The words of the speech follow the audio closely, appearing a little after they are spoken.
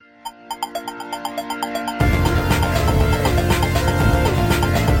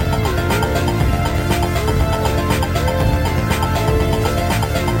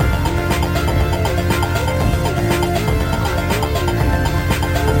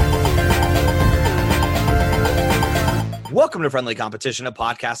Welcome to Friendly Competition, a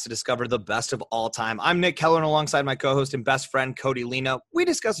podcast to discover the best of all time. I'm Nick Keller, and alongside my co-host and best friend, Cody Lino, we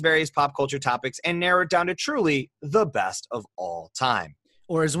discuss various pop culture topics and narrow it down to truly the best of all time.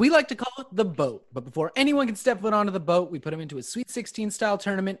 Or as we like to call it, the boat. But before anyone can step foot onto the boat, we put them into a Sweet 16 style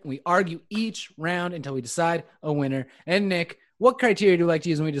tournament. And we argue each round until we decide a winner. And Nick, what criteria do you like to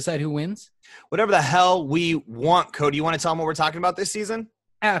use when we decide who wins? Whatever the hell we want, Cody. You want to tell them what we're talking about this season?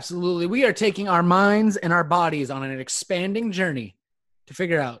 Absolutely. We are taking our minds and our bodies on an expanding journey to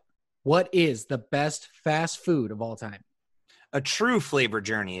figure out what is the best fast food of all time. A true flavor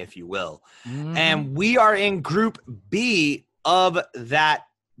journey, if you will. And we are in Group B of that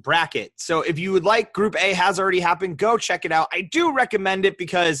bracket. So if you would like, Group A has already happened. Go check it out. I do recommend it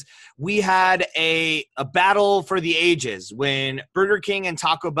because we had a battle for the ages when Burger King and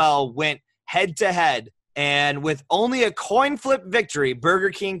Taco Bell went head to head. And with only a coin flip victory, Burger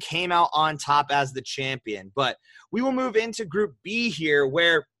King came out on top as the champion. But we will move into Group B here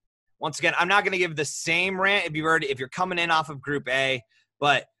where, once again, I'm not going to give the same rant if you're coming in off of Group A,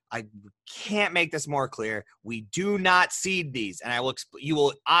 but I can't make this more clear. We do not seed these, and you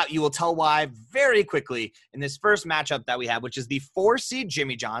will tell why very quickly in this first matchup that we have, which is the 4 seed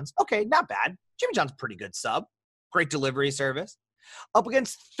Jimmy John's. Okay, not bad. Jimmy John's pretty good sub, great delivery service. Up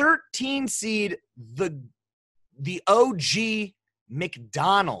against 13 seed the OG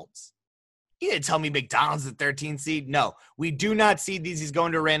McDonald's. You didn't tell me McDonald's is the 13 seed. No, we do not seed these. He's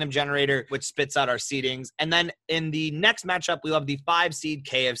going to a random generator, which spits out our seedings. And then in the next matchup, we'll have the 5 seed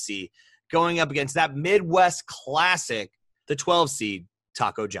KFC going up against that Midwest classic, the 12 seed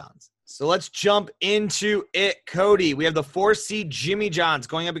Taco John's. So let's jump into it, Cody. We have the 4 seed Jimmy John's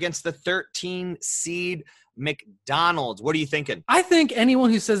going up against the 13 seed McDonald's. What are you thinking? I think anyone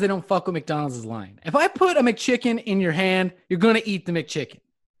who says they don't fuck with McDonald's is lying. If I put a McChicken in your hand, you're going to eat the McChicken.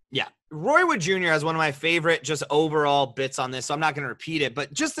 Yeah. Roy Wood Jr. has one of my favorite just overall bits on this, so I'm not going to repeat it,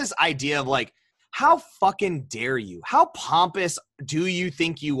 but just this idea of like, how fucking dare you? How pompous do you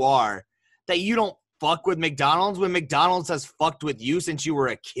think you are that you don't fuck with McDonald's when McDonald's has fucked with you since you were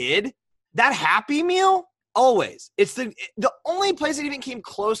a kid? That Happy Meal? Always. It's the only place that even came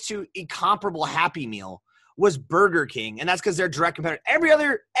close to a comparable Happy Meal was Burger King, and that's because they're direct competitor. Every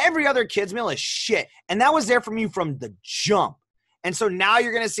other kid's meal is shit, and that was there from you from the jump. And so now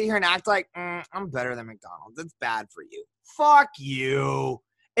you're going to sit here and act like, I'm better than McDonald's. It's bad for you. Fuck you.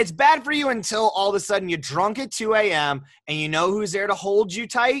 It's bad for you until all of a sudden you're drunk at 2 a.m. and you know who's there to hold you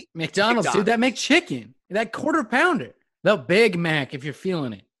tight? McDonald's. Dude, that McChicken, that quarter pounder, the Big Mac if you're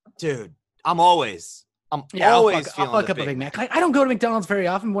feeling it. Dude, I'm always feeling I'll fuck up a Big Mac. I don't go to McDonald's very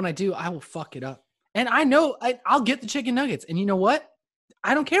often. When I do, I will fuck it up. And I know I'll get the chicken nuggets. And you know what?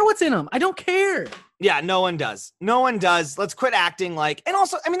 I don't care what's in them. I don't care. Yeah, no one does. No one does. Let's quit acting like, and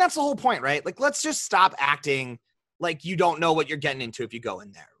also, I mean, that's the whole point, right? Like, let's just stop acting like you don't know what you're getting into if you go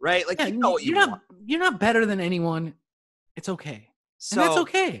in there, right? Like, you know what you're not better than anyone. It's okay. And that's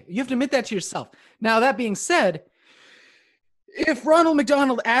okay. You have to admit that to yourself. Now, that being said, if Ronald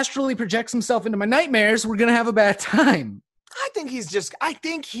McDonald astrally projects himself into my nightmares, we're going to have a bad time. I think he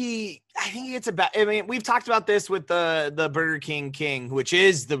gets a bad. I mean, we've talked about this with the Burger King, which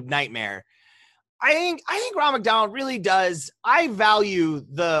is the nightmare. I think Ronald McDonald really does. I value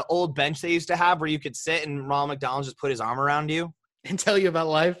the old bench they used to have where you could sit and Ronald McDonald just put his arm around you and tell you about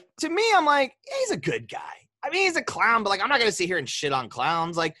life. To me, I'm like, he's a good guy. I mean, he's a clown, but like, I'm not going to sit here and shit on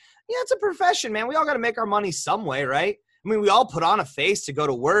clowns. Like, yeah, it's a profession, man. We all got to make our money some way, right? I mean, we all put on a face to go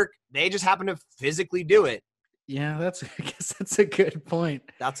to work. They just happen to physically do it. Yeah, I guess that's a good point.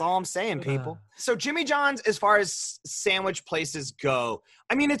 That's all I'm saying, people. So Jimmy John's, as far as sandwich places go,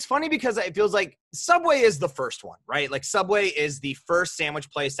 I mean, it's funny because it feels like Subway is the first one, right? Like Subway is the first sandwich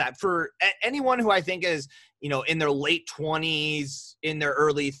place that for anyone who I think is, in their late 20s, in their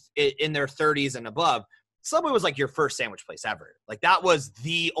 30s and above, Subway was like your first sandwich place ever. Like that was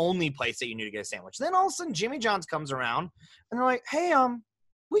the only place that you knew to get a sandwich. Then all of a sudden Jimmy John's comes around and they're like, hey,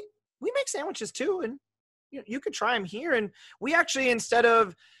 we make sandwiches too. And you could try them here. And we actually, instead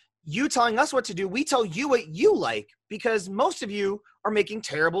of you telling us what to do, we tell you what you like because most of you are making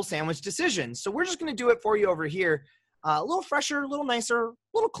terrible sandwich decisions. So we're just going to do it for you over here. A little fresher, a little nicer, a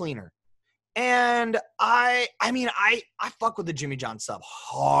little cleaner. And I fuck with the Jimmy John sub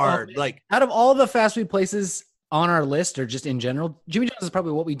hard. Like out of all the fast food places on our list or just in general, Jimmy John's is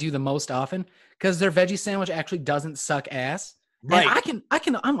probably what we do the most often because their veggie sandwich actually doesn't suck ass. Right.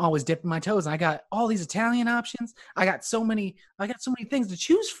 And I'm always dipping my toes. I got all these Italian options. I got so many things to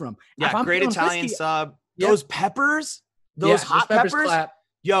choose from. Yeah, great Italian sub. Those peppers, those hot peppers. Clap.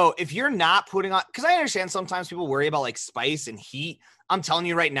 Yo, if you're not putting on, because I understand sometimes people worry about like spice and heat. I'm telling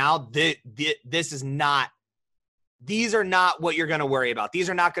you right now, this is not these are not what you're going to worry about. These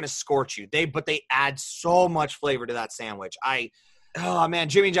are not going to scorch you. But they add so much flavor to that sandwich. Oh man,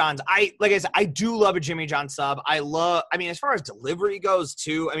 Jimmy John's. Like I said, I do love a Jimmy John sub. I mean, as far as delivery goes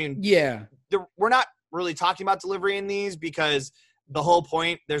too, I mean, yeah, we're not really talking about delivery in these because the whole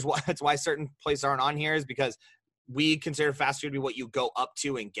point, that's why certain places aren't on here, is because we consider fast food to be what you go up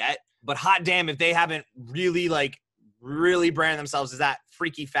to and get. But hot damn, if they haven't really branded themselves as that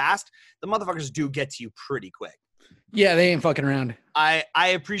freaky fast, the motherfuckers do get to you pretty quick. Yeah, they ain't fucking around. I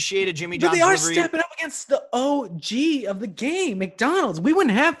appreciate a Jimmy John's But they are delivery. stepping up against the OG of the game, McDonald's. We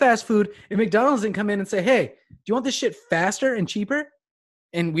wouldn't have fast food if McDonald's didn't come in and say, hey, do you want this shit faster and cheaper?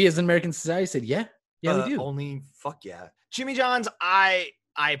 And we as an American society said, yeah, we do. Fuck yeah. Jimmy John's, I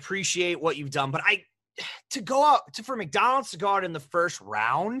appreciate what you've done, but for McDonald's to go out in the first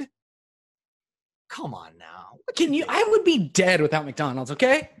round, come on now. I would be dead without McDonald's,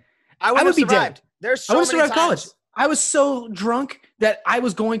 okay? I would be dead. There's so many times. College. I was so drunk that I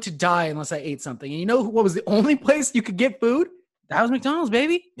was going to die unless I ate something. And you know what was the only place you could get food? That was McDonald's,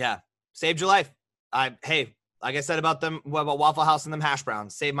 baby. Yeah. Saved your life. Hey, like I said about Waffle House and them hash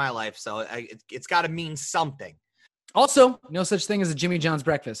browns, saved my life. So it's got to mean something. Also, no such thing as a Jimmy John's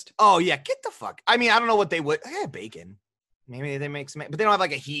breakfast. Oh, yeah. Get the fuck. I mean, I don't know what they would. They have bacon. Maybe they make some, but they don't have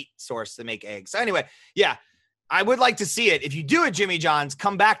like a heat source to make eggs. So anyway, yeah, I would like to see it. If you do a Jimmy John's,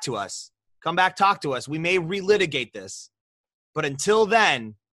 come back to us. Come back, talk to us. We may relitigate this. But until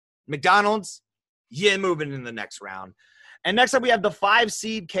then, McDonald's, moving in the next round. And next up, we have the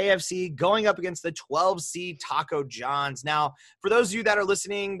 5-seed KFC going up against the 12-seed Taco John's. Now, for those of you that are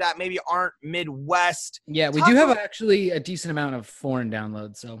listening that maybe aren't Midwest. Yeah, we do have actually a decent amount of foreign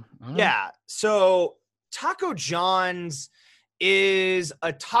downloads. So yeah, so Taco John's is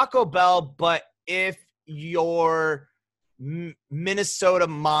a Taco Bell, but if your Minnesota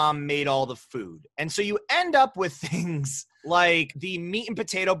mom made all the food. And so you end up with things like the meat and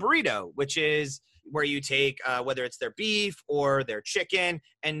potato burrito, which is where you take whether it's their beef or their chicken,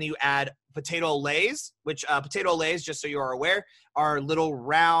 and you add potato lays, which potato lays, just so you are aware, are little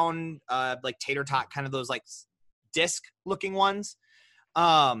round like tater tot, kind of those like disc looking ones.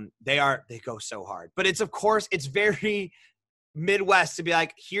 They go so hard, but it's very Midwest to be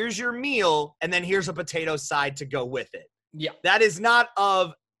like, here's your meal and then here's a potato side to go with it. Yeah, that is not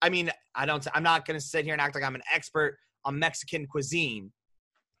I'm not going to sit here and act like I'm an expert on Mexican cuisine,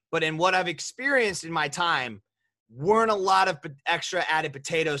 but in what I've experienced in my time, weren't a lot of extra added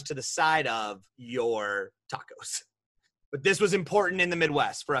potatoes to the side of your tacos. But this was important in the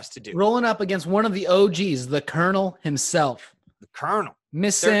Midwest for us to do. Rolling up against one of the OGs, the Colonel himself. The Colonel.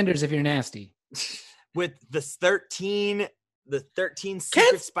 Miss Sanders, if you're nasty. With the 13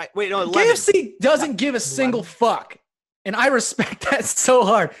 secret spice. Wait, no, 11. KFC doesn't give a single fuck. And I respect that so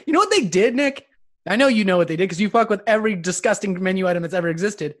hard. You know what they did, Nick? I know you know what they did because you fuck with every disgusting menu item that's ever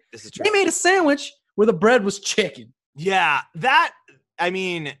existed. This is true. They made a sandwich where the bread was chicken. Yeah, not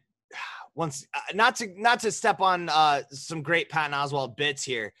to step on some great Patton Oswalt bits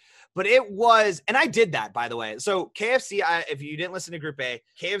here, but it was, and I did that, by the way. So KFC, if you didn't listen to Group A,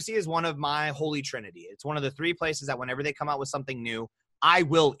 KFC is one of my holy trinity. It's one of the 3 places that whenever they come out with something new, I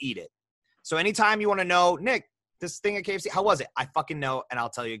will eat it. So anytime you want to know, Nick, this thing at KFC, how was it? I fucking know, and I'll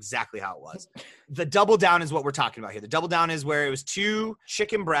tell you exactly how it was. The double down is what we're talking about here. The double down is where it was 2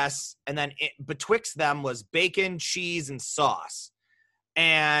 chicken breasts, and then betwixt them was bacon, cheese, and sauce.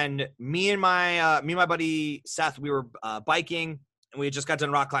 And me and my buddy Seth, we were biking, and we had just got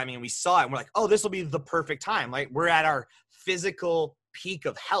done rock climbing, and we saw it, and we're like, oh, this will be the perfect time. Like, we're at our physical peak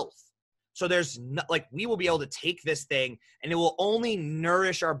of health. So we will be able to take this thing and it will only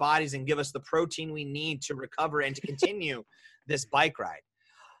nourish our bodies and give us the protein we need to recover and to continue this bike ride.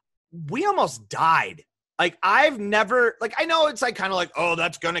 We almost died. Like, I've never, like, I know it's like kind of like, oh,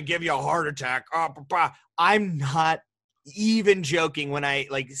 that's going to give you a heart attack. I'm not even joking when I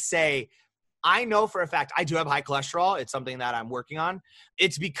say, I know for a fact I do have high cholesterol. It's something that I'm working on.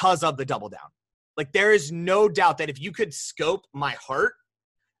 It's because of the double down. Like, there is no doubt that if you could scope my heart,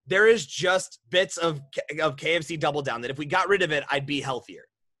 there is just bits of KFC double down that if we got rid of it, I'd be healthier.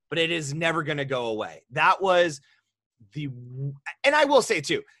 But it is never going to go away. That was and I will say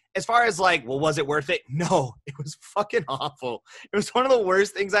too, as far as like, well, was it worth it? No, it was fucking awful. It was one of the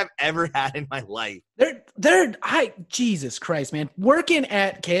worst things I've ever had in my life. Jesus Christ, man. Working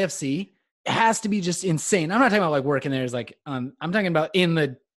at KFC has to be just insane. I'm not talking about like working there is like, I'm talking about in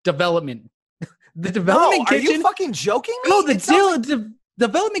the development. The development kitchen. Are you fucking joking me? No, the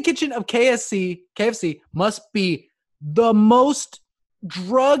development kitchen of KFC must be the most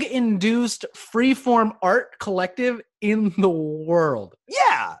drug-induced freeform art collective in the world.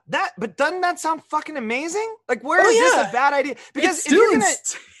 Yeah, but doesn't that sound fucking amazing? Like, where is this a bad idea? Because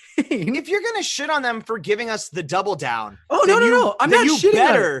if you're gonna shit on them for giving us the double down, no, I'm not shitting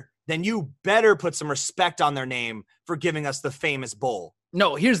on it. Then you better put some respect on their name for giving us the famous bowl.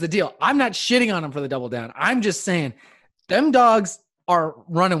 No, here's the deal. I'm not shitting on them for the double down. I'm just saying them dogs are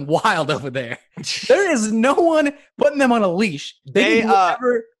running wild over there. There is no one putting them on a leash. They do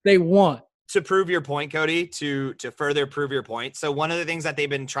whatever they want. To prove your point, Cody, to further prove your point. So one of the things that they've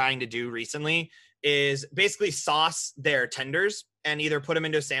been trying to do recently is basically sauce their tenders and either put them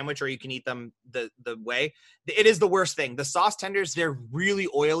into a sandwich or you can eat them the way. It is the worst thing. The sauce tenders, they're really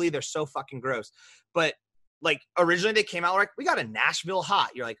oily. They're so fucking gross. But like originally they came out like, we got a Nashville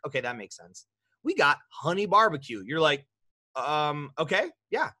hot. You're like, okay, that makes sense. We got honey barbecue. You're like, okay,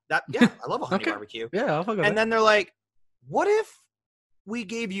 I love a honey barbecue. Yeah, I'll fuck with And then they're like, what if we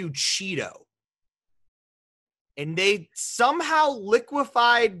gave you Cheeto? And they somehow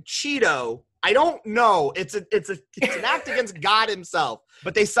liquefied Cheeto. I don't know. It's an act against God himself.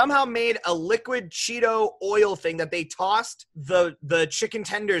 But they somehow made a liquid Cheeto oil thing that they tossed the chicken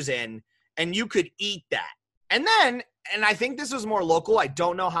tenders in, and you could eat that. And then, and I think this was more local. I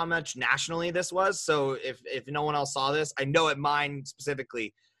don't know how much nationally this was. So if no one else saw this, I know at mine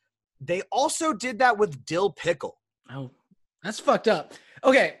specifically, they also did that with dill pickle. Oh, that's fucked up.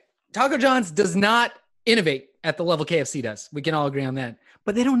 Okay, Taco John's does not innovate at the level KFC does. We can all agree on that.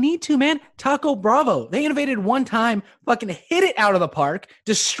 But they don't need to, man. Taco Bravo. They innovated one time, fucking hit it out of the park,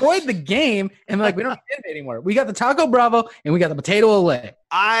 destroyed the game, and like, we don't innovate anymore. We got the Taco Bravo, and we got the potato Olay.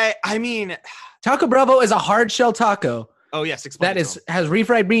 I mean... Taco Bravo is a hard shell taco. Oh, yes. That has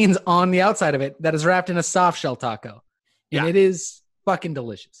refried beans on the outside of it that is wrapped in a soft shell taco. And it is fucking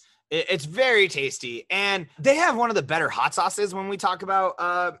delicious. It's very tasty. And they have one of the better hot sauces when we talk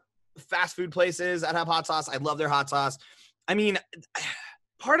about fast food places that have hot sauce. I love their hot sauce. I mean,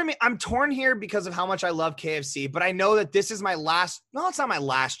 part of me, I'm torn here because of how much I love KFC, but I know that this is my last, no, it's not my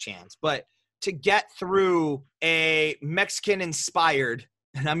last chance, but to get through a Mexican-inspired,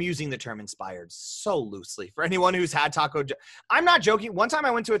 and I'm using the term inspired so loosely for anyone who's had I'm not joking. One time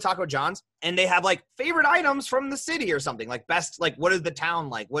I went to a Taco John's and they have like favorite items from the city or something, like best, like what is the town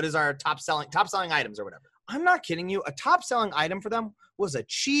like? What is our top selling items or whatever? I'm not kidding you. A top selling item for them was a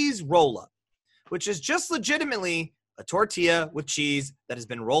cheese roll-up, which is just legitimately a tortilla with cheese that has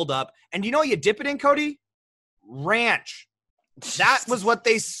been rolled up. And you know what you dip it in, Cody? Ranch. That was what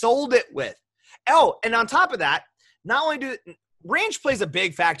they sold it with. Oh, and on top of that, not only do ranch plays a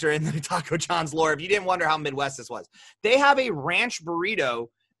big factor in the Taco John's lore. If you didn't wonder how Midwest this was, they have a ranch burrito,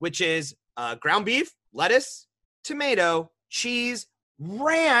 which is ground beef, lettuce, tomato, cheese,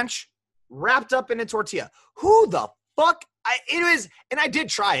 ranch wrapped up in a tortilla. Who the fuck? And I did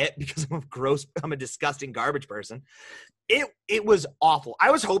try it because I'm a disgusting garbage person. It was awful. I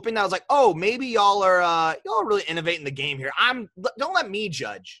was hoping that I was like, oh, maybe y'all are really innovating the game here. Don't let me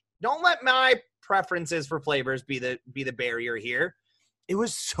judge. Don't let my preferences for flavors be the barrier here. It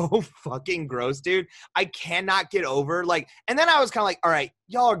was so fucking gross, dude. I cannot get over and then I was kind of like, all right,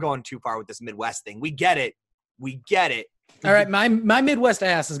 y'all are going too far with this Midwest thing. We get it. All right, my Midwest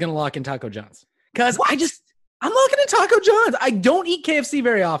ass is gonna lock in Taco John's because I'm looking at Taco John's. I don't eat KFC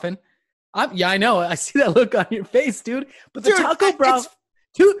very often. I know. I see that look on your face, dude. But the Taco Bravo,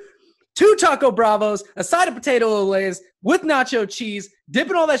 two Taco Bravos, a side of potato Olays with nacho cheese,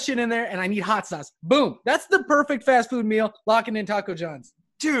 dipping all that shit in there, and I need hot sauce. Boom. That's the perfect fast food meal, locking in Taco John's.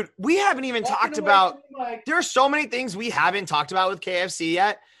 Dude, we haven't even talked about – there are so many things we haven't talked about with KFC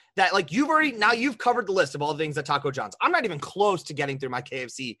yet that you've covered the list of all the things at Taco John's. I'm not even close to getting through my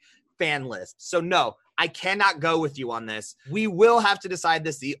KFC fan list. So, no, I cannot go with you on this. We will have to decide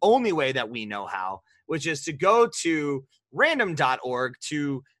this the only way that we know how, which is to go to random.org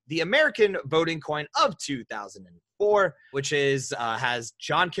to the American voting coin of 2004, which has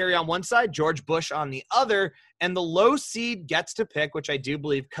John Kerry on one side, George Bush on the other, and the low seed gets to pick, which I do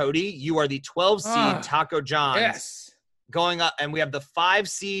believe, Cody, you are the 12 seed Taco John's. Yes. Going up, and we have the 5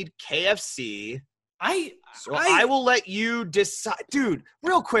 seed KFC. I will let you decide. Dude,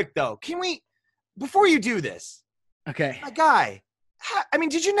 real quick, though, before you do this, okay, my guy, I mean,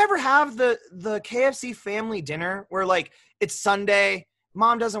 did you never have the KFC family dinner where, it's Sunday,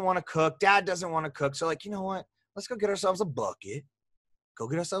 mom doesn't want to cook, dad doesn't want to cook, so, you know what? Let's go get ourselves a bucket.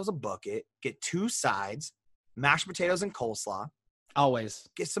 Get 2 sides, mashed potatoes and coleslaw. Always.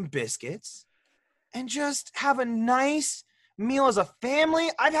 Get some biscuits, and just have a nice meal as a family.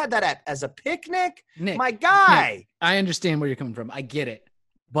 I've had that as a picnic. Nick, my guy. Nick, I understand where you're coming from. I get it.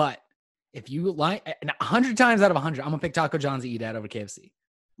 But If you like, 100 times out of 100, I'm gonna pick Taco John's to eat at over KFC.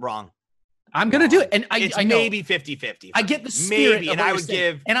 Wrong. I'm gonna do it, and I know maybe 50-50. I get the spirit, and I would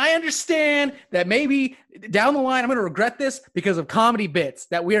give, and I understand that maybe down the line I'm gonna regret this because of comedy bits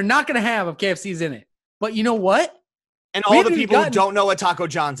that we are not gonna have of KFC's in it. But you know what? And all the people who don't know what Taco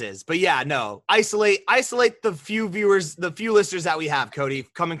John's is. But yeah, no, isolate the few viewers, the few listeners that we have, Cody,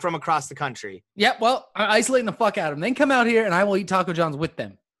 coming from across the country. Yep. Well, I'm isolating the fuck out of them. Then come out here, and I will eat Taco John's with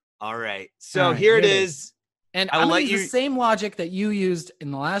them. All right. So here it is. And I'm going to use the same logic that you used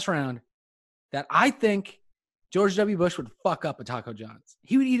in the last round, that I think George W. Bush would fuck up a Taco John's.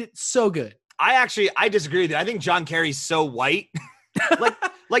 He would eat it so good. I disagree with you. I think John Kerry's so white.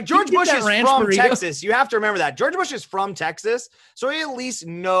 like George Bush is from burrito. Texas. You have to remember that. George Bush is from Texas, so he at least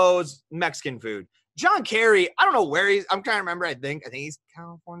knows Mexican food. John Kerry, I don't know where I'm trying to remember. I think he's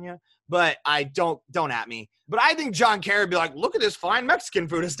California, but I don't at me. But I think John Kerry would be like, look at this fine Mexican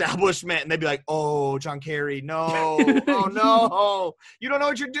food establishment. And they'd be like, oh, John Kerry, no. Oh, no. You don't know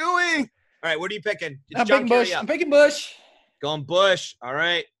what you're doing. All right, what are you picking? I'm picking Bush. I'm picking Bush. Going Bush. All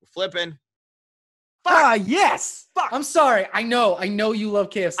right, flipping. Fuck. Ah, yes. Fuck. I'm sorry. I know you love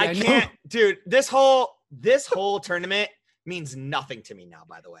KFC. I can't, dude. This whole tournament means nothing to me now,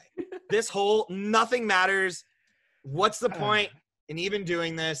 by the way. Nothing matters. What's the point in even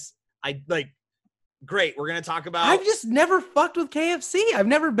doing this? Great. We're going to talk about. I've just never fucked with KFC. I've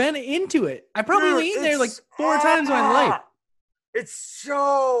never been into it. I probably eaten there like 4 times in my life. It's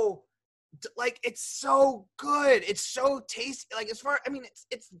so good. It's so tasty. It's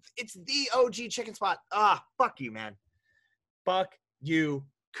the OG chicken spot. Fuck you, man. Fuck you,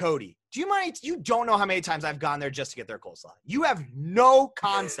 Cody. Do you mind? You don't know how many times I've gone there just to get their coleslaw. You have no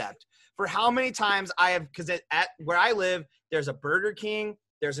concept for how many times I have, because at where I live, there's a Burger King,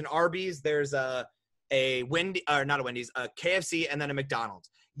 there's an Arby's, there's a KFC, and then a McDonald's.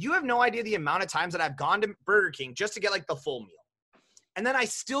 You have no idea the amount of times that I've gone to Burger King just to get like the full meal. And then I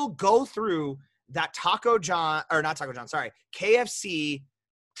still go through that KFC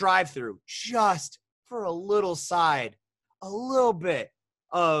drive-through just for a little bit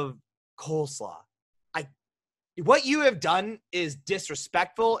of coleslaw. What you have done is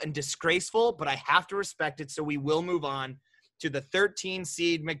disrespectful and disgraceful, but I have to respect it. So we will move on to the 13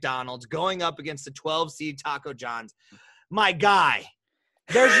 seed McDonald's going up against the 12 seed Taco John's. My guy,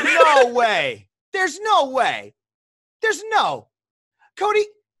 there's no way. Cody,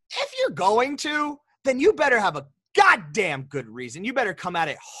 if you're going to, then you better have a goddamn good reason. You better come at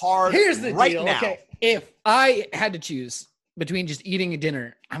it hard. Here's the right deal. Now. Okay, if I had to choose between just eating a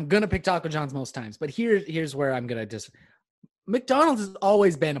dinner, I'm gonna pick Taco John's most times. But here's where I'm gonna McDonald's has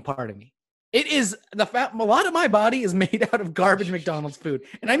always been a part of me. It is a lot of my body is made out of garbage McDonald's food,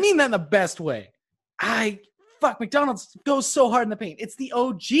 and I mean that in the best way. McDonald's goes so hard in the paint. It's the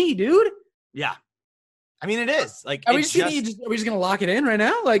OG, dude. Yeah. I mean, it is. Like, are we just gonna lock it in right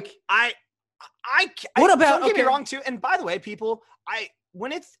now? Like, what about? Don't get me wrong, too. And by the way, people, I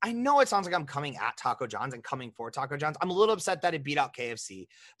know it sounds like I'm coming at Taco John's and coming for Taco John's. I'm a little upset that it beat out KFC,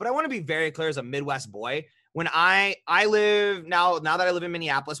 but I want to be very clear as a Midwest boy. When I live now that I live in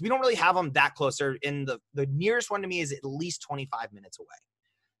Minneapolis, we don't really have them that closer. In the nearest one to me is at least 25 minutes away.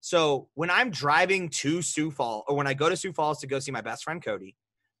 So when I'm driving to Sioux Falls, or when I go to Sioux Falls to go see my best friend Cody,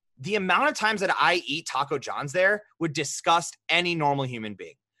 the amount of times that I eat Taco John's there would disgust any normal human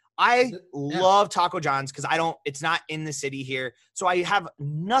being. I love Taco John's because it's not in the city here. So I have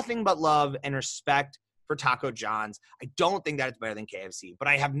nothing but love and respect for Taco John's. I don't think that it's better than KFC, but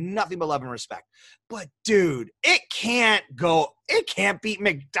I have nothing but love and respect. But dude, it can't beat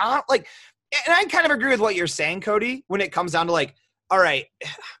McDonald's. Like, and I kind of agree with what you're saying, Cody, when it comes down to like, all right,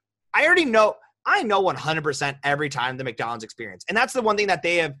 I know 100% every time the McDonald's experience. And that's the one thing that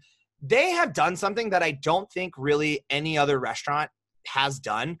they have done something that I don't think really any other restaurant has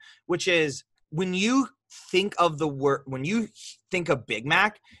done, which is when you think of Big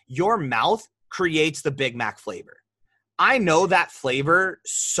Mac, your mouth creates the Big Mac flavor. I know that flavor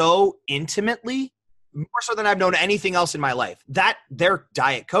so intimately, more so than I've known anything else in my life. That their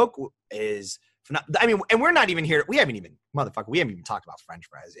Diet Coke is, I mean, and we're not even here. We haven't even talked about French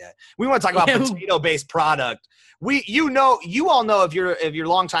fries yet. We want to talk about potato-based product. You all know if you're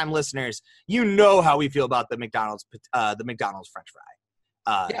longtime listeners, you know how we feel about the McDonald's French fry.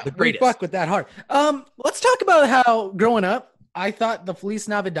 The greatest. We fuck with that hard. Let's talk about how growing up, I thought the Feliz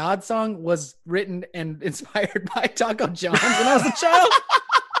Navidad song was written and inspired by Taco John's when I was a child,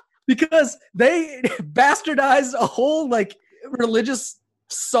 because they bastardized a whole like religious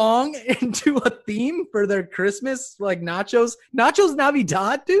song into a theme for their Christmas, like nachos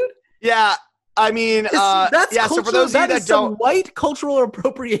Navidad, dude. Yeah. I mean, that's yeah. So for those of you that don't, white cultural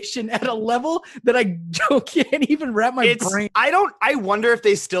appropriation at a level that I can't even wrap my brain. I wonder if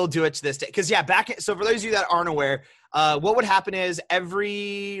they still do it to this day. Because yeah, so for those of you that aren't aware, what would happen is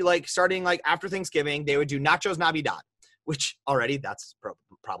every starting after Thanksgiving, they would do Nachos Navidad, which already that's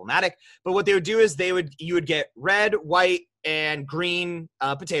problematic. But what they would do is you would get red, white, and green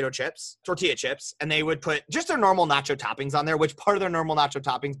potato chips, tortilla chips, and they would put just their normal nacho toppings on there, which part of their normal nacho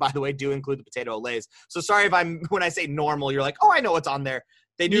toppings, by the way, do include the potato Olays. So sorry when I say normal, you're like, oh, I know what's on there.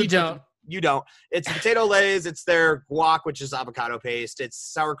 They do. You don't. It's potato Olays. It's their guac, which is avocado paste. It's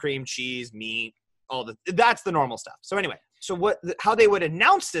sour cream, cheese, meat, that's the normal stuff. So anyway, how they would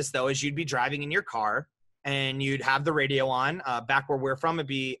announce this though is you'd be driving in your car and you'd have the radio on. Back where we're from, it'd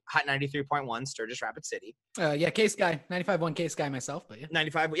be Hot 93.1 Sturgis Rapid City. Yeah, K-Sky, 95.1 K-Sky myself, but yeah.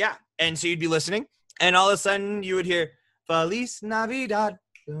 95, yeah. And so you'd be listening, and all of a sudden you would hear, Feliz Navidad,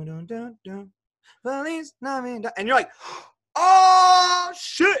 dun, dun, dun, dun. Feliz Navidad. And you're like, oh,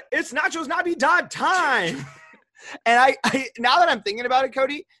 shit, it's Nachos Navidad time. And I now that I'm thinking about it,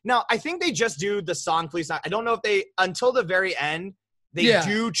 Cody, now I think they just do the song Feliz Navidad. I don't know if they, until the very end, they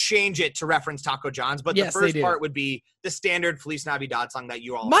do change it to reference Taco John's, but the first part would be the standard Feliz Navidad song that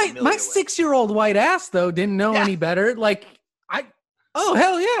you all my 6-year-old white ass though didn't know any better. Oh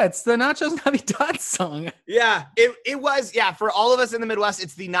hell yeah, it's the Nachos Navidad song. Yeah, it was for all of us in the Midwest,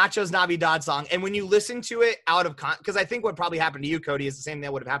 it's the Nachos Navidad song. And when you listen to it out of because I think what probably happened to you, Cody, is the same thing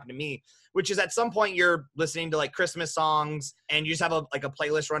that would have happened to me, which is at some point you're listening to Christmas songs and you just have a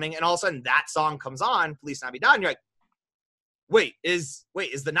playlist running, and all of a sudden that song comes on, Feliz Navidad, and you're like, Wait, is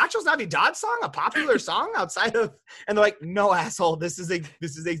the Nachos Navidad song a popular song outside of? And they're like, no, asshole, this is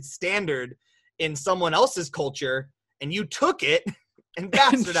a standard in someone else's culture, and you took it and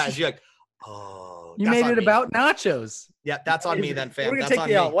bastardized. You're like, oh, you made it about nachos. Yeah, that's on me then, fam. We're gonna take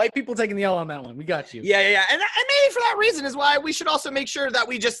the L. White people taking the L on that one. We got you. Yeah. And maybe for that reason is why we should also make sure that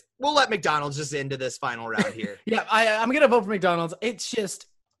we'll let McDonald's just into this final round here. Yeah, I'm gonna vote for McDonald's. It's just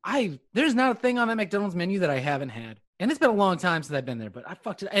there's not a thing on that McDonald's menu that I haven't had. And it's been a long time since I've been there, but I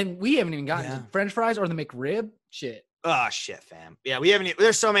fucked it. And we haven't even gotten to French fries or the McRib. Shit. Oh, shit, fam. Yeah, we haven't.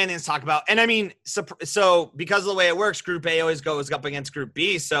 There's so many things to talk about. And I mean, so because of the way it works, Group A always goes up against Group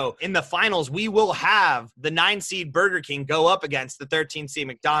B. So in the finals, we will have the 9-seed Burger King go up against the 13-seed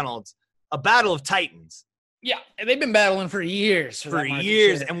McDonald's. A battle of titans. Yeah, and they've been battling for years. For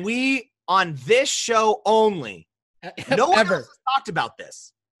years. And we, on this show only, no one else has talked about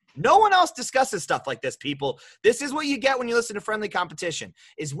this. No one else discusses stuff like this, people. This is what you get when you listen to Friendly Competition,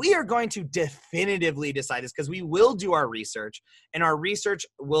 is we are going to definitively decide this because we will do our research, and our research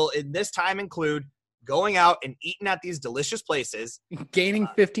will in this time include going out and eating at these delicious places. Gaining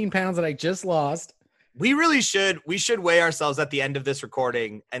 15 pounds that I just lost. We really should. We should weigh ourselves at the end of this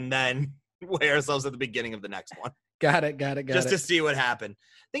recording and then weigh ourselves at the beginning of the next one. Got it. Just to see what happened.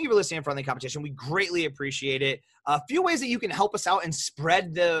 Thank you for listening to Friendly Competition. We greatly appreciate it. A few ways that you can help us out and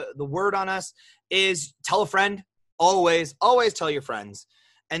spread the word on us is tell a friend. Always tell your friends.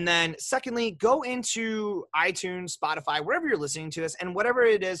 And then secondly, go into iTunes, Spotify, wherever you're listening to this, and whatever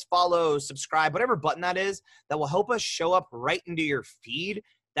it is, follow, subscribe, whatever button that is, that will help us show up right into your feed.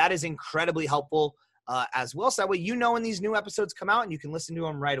 That is incredibly helpful. As well. So that way you know when these new episodes come out and you can listen to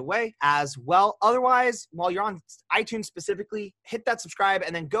them right away as well. Otherwise, while you're on iTunes specifically, hit that subscribe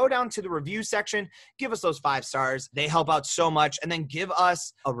and then go down to the review section. Give us those 5 stars. They help out so much. And then give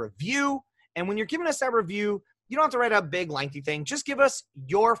us a review. And when you're giving us that review, you don't have to write a big lengthy thing. Just give us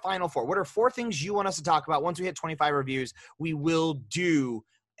your final 4. What are 4 things you want us to talk about? Once we hit 25 reviews, we will do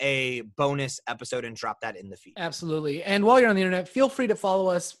a bonus episode and drop that in the feed. Absolutely. And while you're on the internet, feel free to follow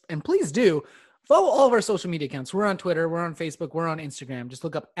us, and please do follow all of our social media accounts. We're on Twitter, we're on Facebook, we're on Instagram. Just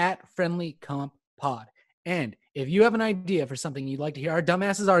look up @FriendlyCompPod. And if you have an idea for something you'd like to hear our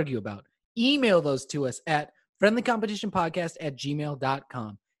dumbasses argue about, email those to us at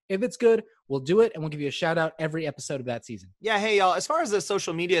friendlycompetitionpodcast@gmail.com. If it's good, we'll do it, and we'll give you a shout out every episode of that season. Yeah, hey, y'all, as far as the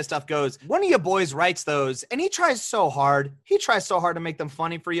social media stuff goes, one of you boys writes those, and he tries so hard. He tries so hard to make them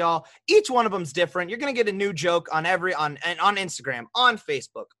funny for y'all. Each one of them's different. You're going to get a new joke on Instagram, on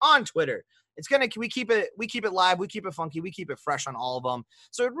Facebook, on Twitter. We keep it live, we keep it funky, we keep it fresh on all of them.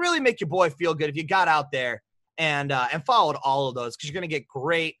 So it really make your boy feel good if you got out there and followed all of those, because you're going to get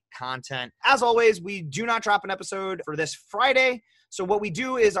great content. As always, we do not drop an episode for this Friday. So what we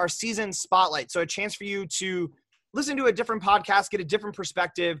do is our season spotlight. So a chance for you to listen to a different podcast, get a different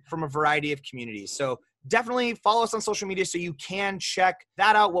perspective from a variety of communities. So definitely follow us on social media so you can check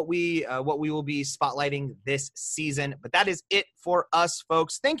that out, what we will be spotlighting this season. But that is it for us,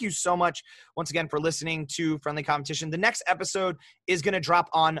 folks. Thank you so much once again for listening to Friendly Competition. The next episode is going to drop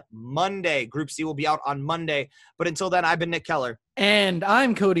on Monday. Group C will be out on Monday. But until then, I've been Nick Keller. And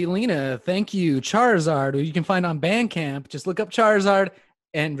I'm Cody Lena. Thank you. Charizard, who you can find on Bandcamp. Just look up Charizard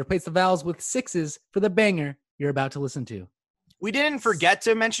and replace the vowels with 6s for the banger you're about to listen to. We didn't forget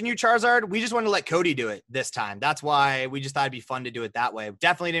to mention you, Charizard. We just wanted to let Cody do it this time. That's why we just thought it'd be fun to do it that way.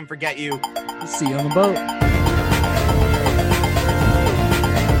 Definitely didn't forget you. See you on the boat.